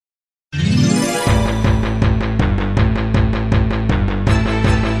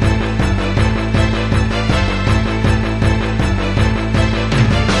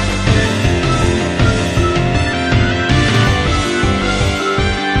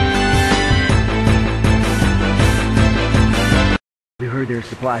there are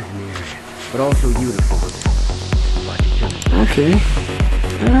supplies in the area, but also uniforms. Watch each other. Okay.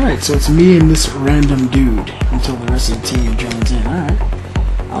 Alright, so it's me and this random dude until the rest of the team joins in. Alright.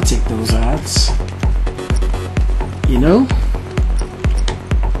 I'll take those odds. You know?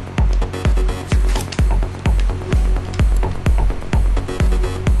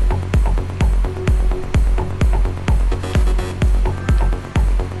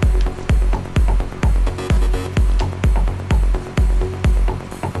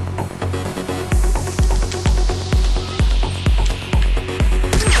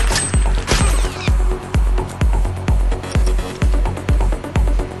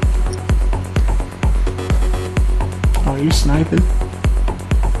 Oh, you're sniping?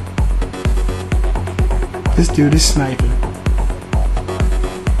 This dude is sniping.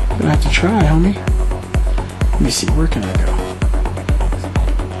 Gonna have to try, homie. Let me see, where can I go?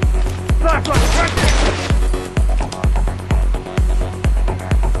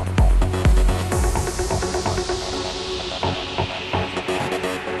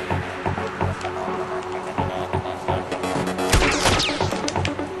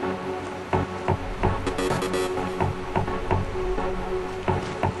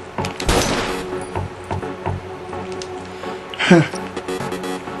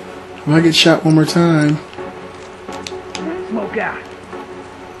 If I get shot one more time. Smoke out.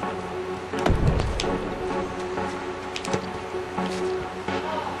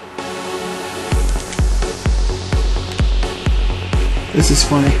 This is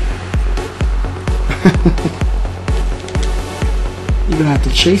funny. You're gonna have to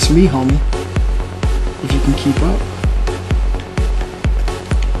chase me, homie, if you can keep up.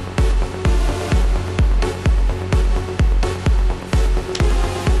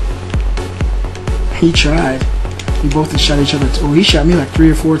 He tried. We both shot each other. Oh, he shot me like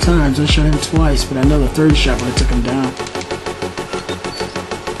 3 or 4 times. I shot him twice, but I know the third shot would have took him down.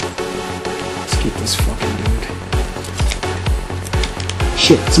 Let's get this fucking dude.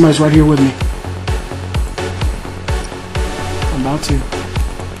 Shit, somebody's right here with me. I'm about to.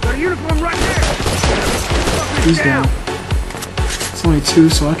 Got a uniform right there. He's down. It's only 2,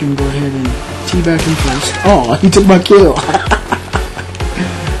 so I can go ahead and teabag him first. Oh, he took my kill.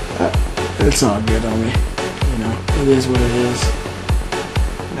 It's all good on me. You know, it is what it is.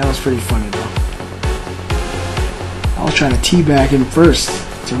 That was pretty funny though. I was trying to teabag him first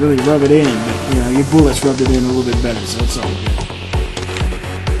to really rub it in, but you know, your bullets rubbed it in a little bit better, so it's all good.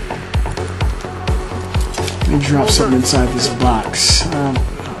 Let me drop something inside this box.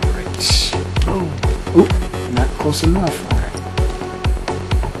 Alright. Oh, oop, not close enough. Alright.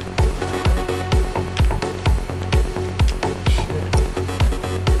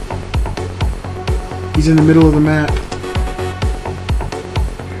 He's in the middle of the map.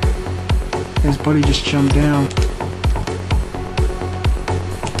 His buddy just jumped down.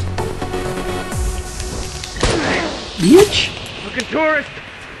 Bitch! Looking tourist.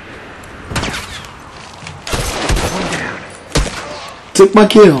 One down. Took my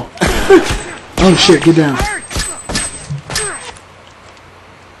kill. Oh shit, get down.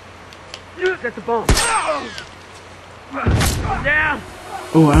 Set the bomb. Down.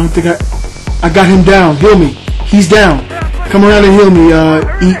 Oh, I don't think I got him down. Heal me. He's down. Come around and heal me,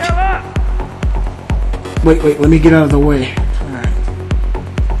 Eat. Wait, let me get out of the way.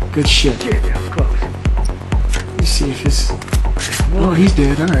 Alright. Good shit. Let me see if his... Oh, he's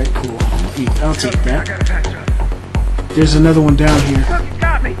dead. Alright, cool. I'll take that. There's another one down here.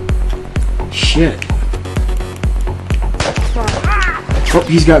 Shit. Oh,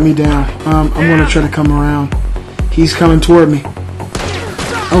 he's got me down. I'm gonna try to come around. He's coming toward me.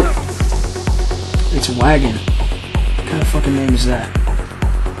 Oh. It's Wagon. What kind of fucking name is that?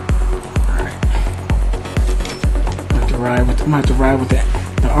 Alright. I'm gonna have to ride with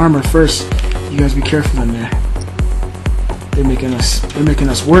the armor first. You guys be careful in there. They're making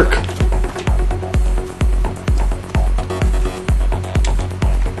us work.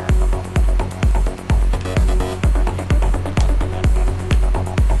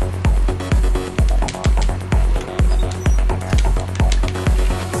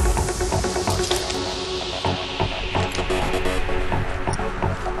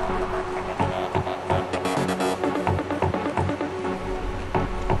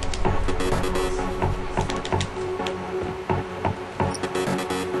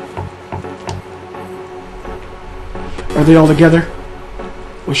 Are they all together?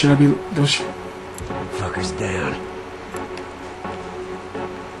 Or should I be... Those fuckers down.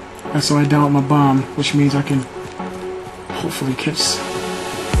 That's how I down with my bomb, which means I can hopefully catch...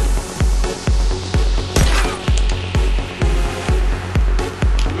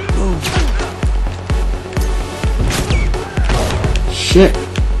 Shit.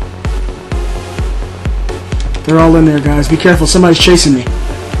 They're all in there, guys. Be careful. Somebody's chasing me.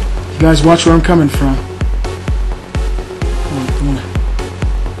 You guys watch where I'm coming from.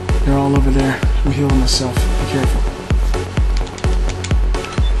 They're all over there. I'm healing myself. Be careful.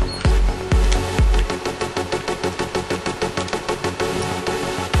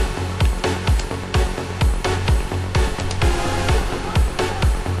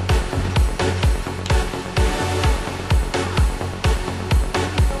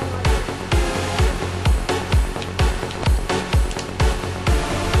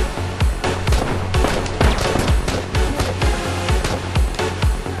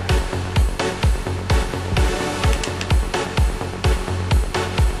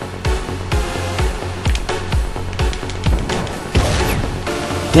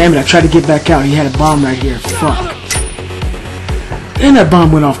 Damn it, I tried to get back out. He had a bomb right here. Fuck. And that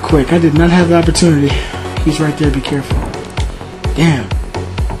bomb went off quick. I did not have the opportunity. He's right there. Be careful. Damn.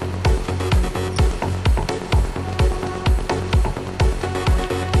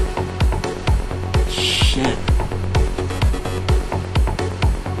 Shit.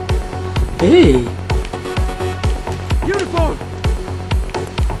 Hey. Uniform!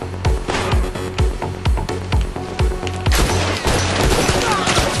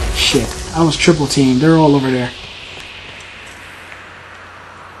 Shit. I was triple teamed. They're all over there.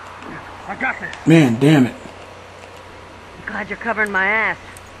 I got this. Man, damn it. I'm glad you're covering my ass.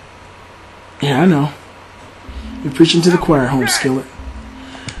 Yeah, I know. You're preaching to the choir, home skillet.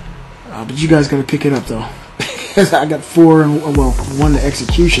 But you guys gotta pick it up, though. I got 4, and well, 1 to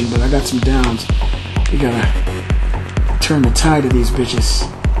execution, but I got some downs. We gotta turn the tide of these bitches.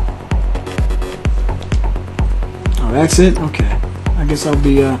 Oh, that's it? Okay. I guess I'll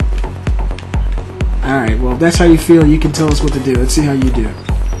be, Alright, well, if that's how you feel, you can tell us what to do. Let's see how you do.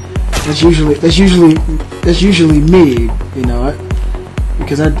 That's usually me, you know,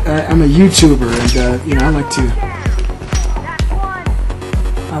 because I'm a YouTuber, and, you know,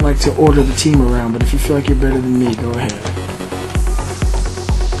 I like to order the team around, but if you feel like you're better than me, go ahead.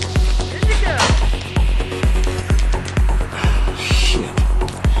 Shit.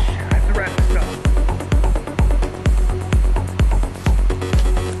 That's the rest of the stuff.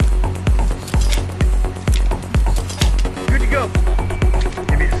 Good to go.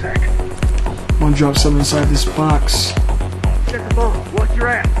 Give me a sec. I'm gonna drop something inside this box. Check the bomb. Watch your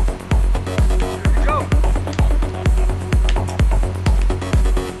ass. Go.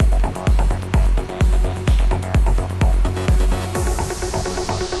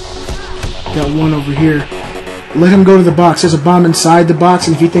 Got 1 over here. Let him go to the box. There's a bomb inside the box,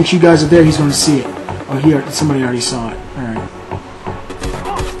 and if he thinks you guys are there, he's gonna see it. Oh, somebody already saw it. Alright.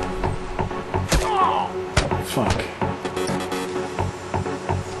 Fuck.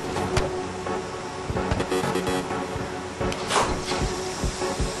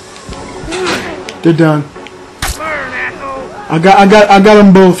 They're done. Burn, asshole. I got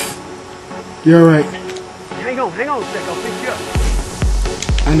them both. You're alright. Hang on a sec. I'll pick you up.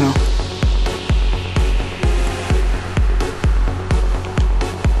 I know.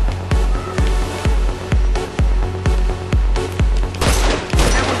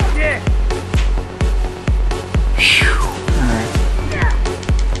 That one's dead. Phew. Alright.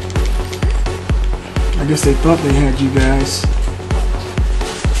 I guess they thought they had you guys.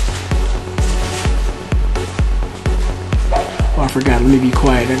 Oh, I forgot. Let me be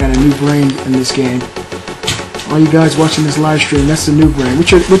quiet. I got a new brain in this game. All you guys watching this live stream, that's the new brain.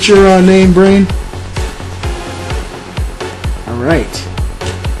 What's your name, brain? All right.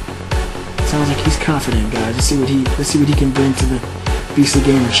 Sounds like he's confident, guys. Let's see what he can bring to the Beastly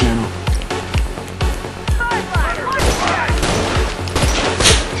Gamer channel.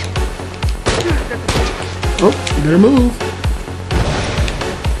 Oh, you better move.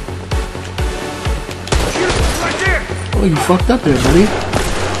 Right there. Oh, you fucked up there, buddy.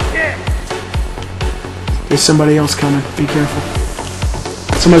 Yeah. There's somebody else coming. Be careful.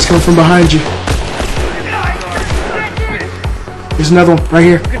 Somebody's coming from behind you. There's another one right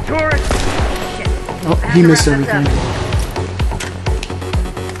here. Good tourist. Oh, he missed everything.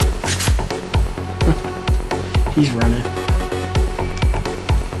 He's running.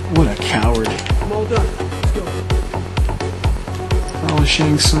 What a coward. I'm all done. Let's go. If I was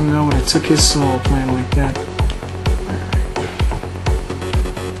Shang Tsung, I would have took his soul playing like that.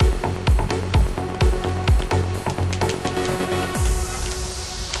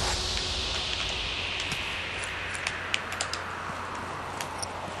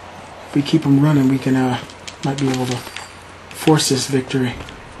 If we keep them running, we can might be able to force this victory.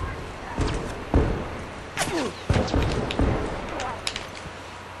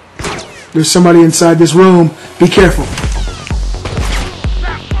 There's somebody inside this room. Be careful.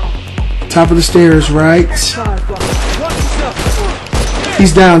 Top of the stairs, right?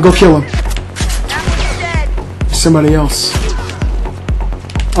 He's down. Go kill him. There's somebody else.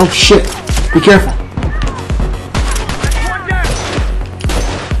 Oh shit! Be careful.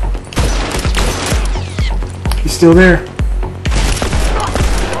 He's still there.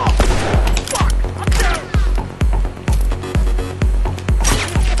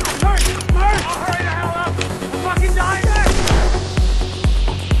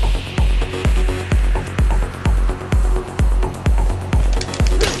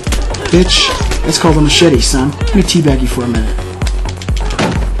 Bitch, that's called a machete, son. Let me teabag you for a minute.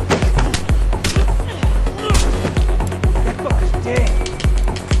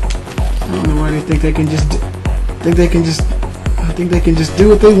 I don't know why they think they can just I think they can just do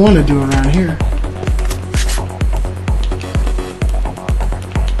what they want to do around here.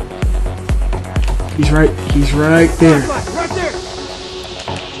 He's right there.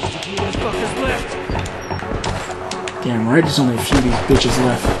 Damn right, there's only a few of these bitches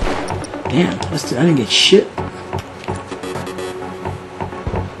left. Damn, I didn't get shit.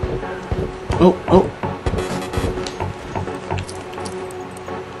 Oh.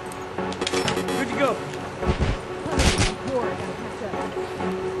 Good to go.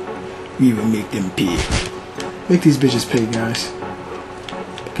 We will make them pay. Make these bitches pay, guys.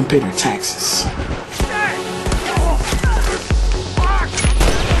 They can pay their taxes.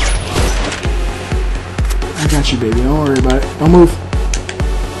 I got you, baby. Don't worry about it. Don't move.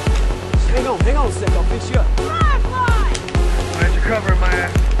 Hang on a sec. I'll fix you up. Glad you're covering my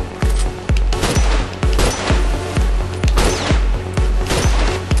ass.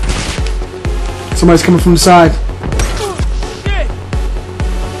 Somebody's coming from the side. Shit!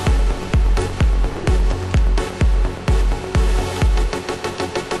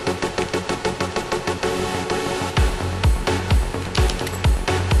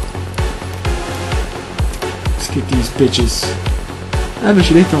 Let's get these bitches. I bet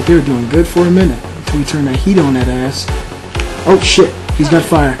you they thought they were doing good for a minute until we turned that heat on that ass. Oh shit, he's got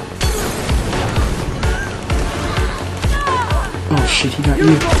fire. Oh shit, he got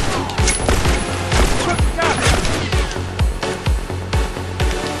you.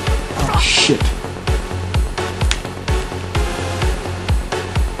 Oh shit.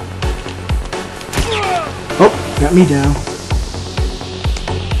 Oh, got me down.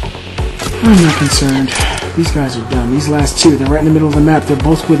 I'm not concerned. These guys are done. These last two, they're right in the middle of the map. They're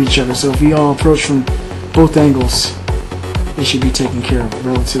both with each other, so if we all approach from both angles, they should be taken care of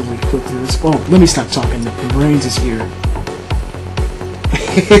relatively quickly. Oh, let me stop talking. The Brains is here.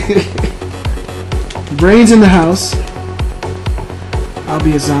 The Brains in the house. I'll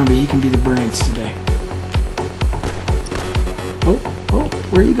be a zombie. He can be the Brains today. Oh,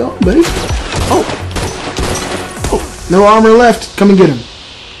 where you going, buddy? Oh, no armor left. Come and get him.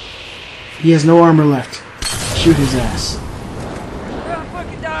 He has no armor left. Shoot his ass.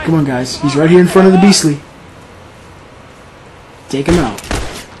 Come on, guys. He's right here in front of the Beastly. Take him out.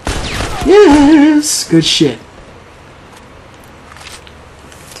 Yes! Good shit.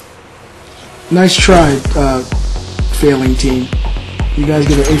 Nice try, failing team. You guys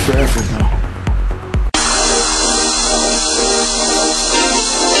get an A for effort, though.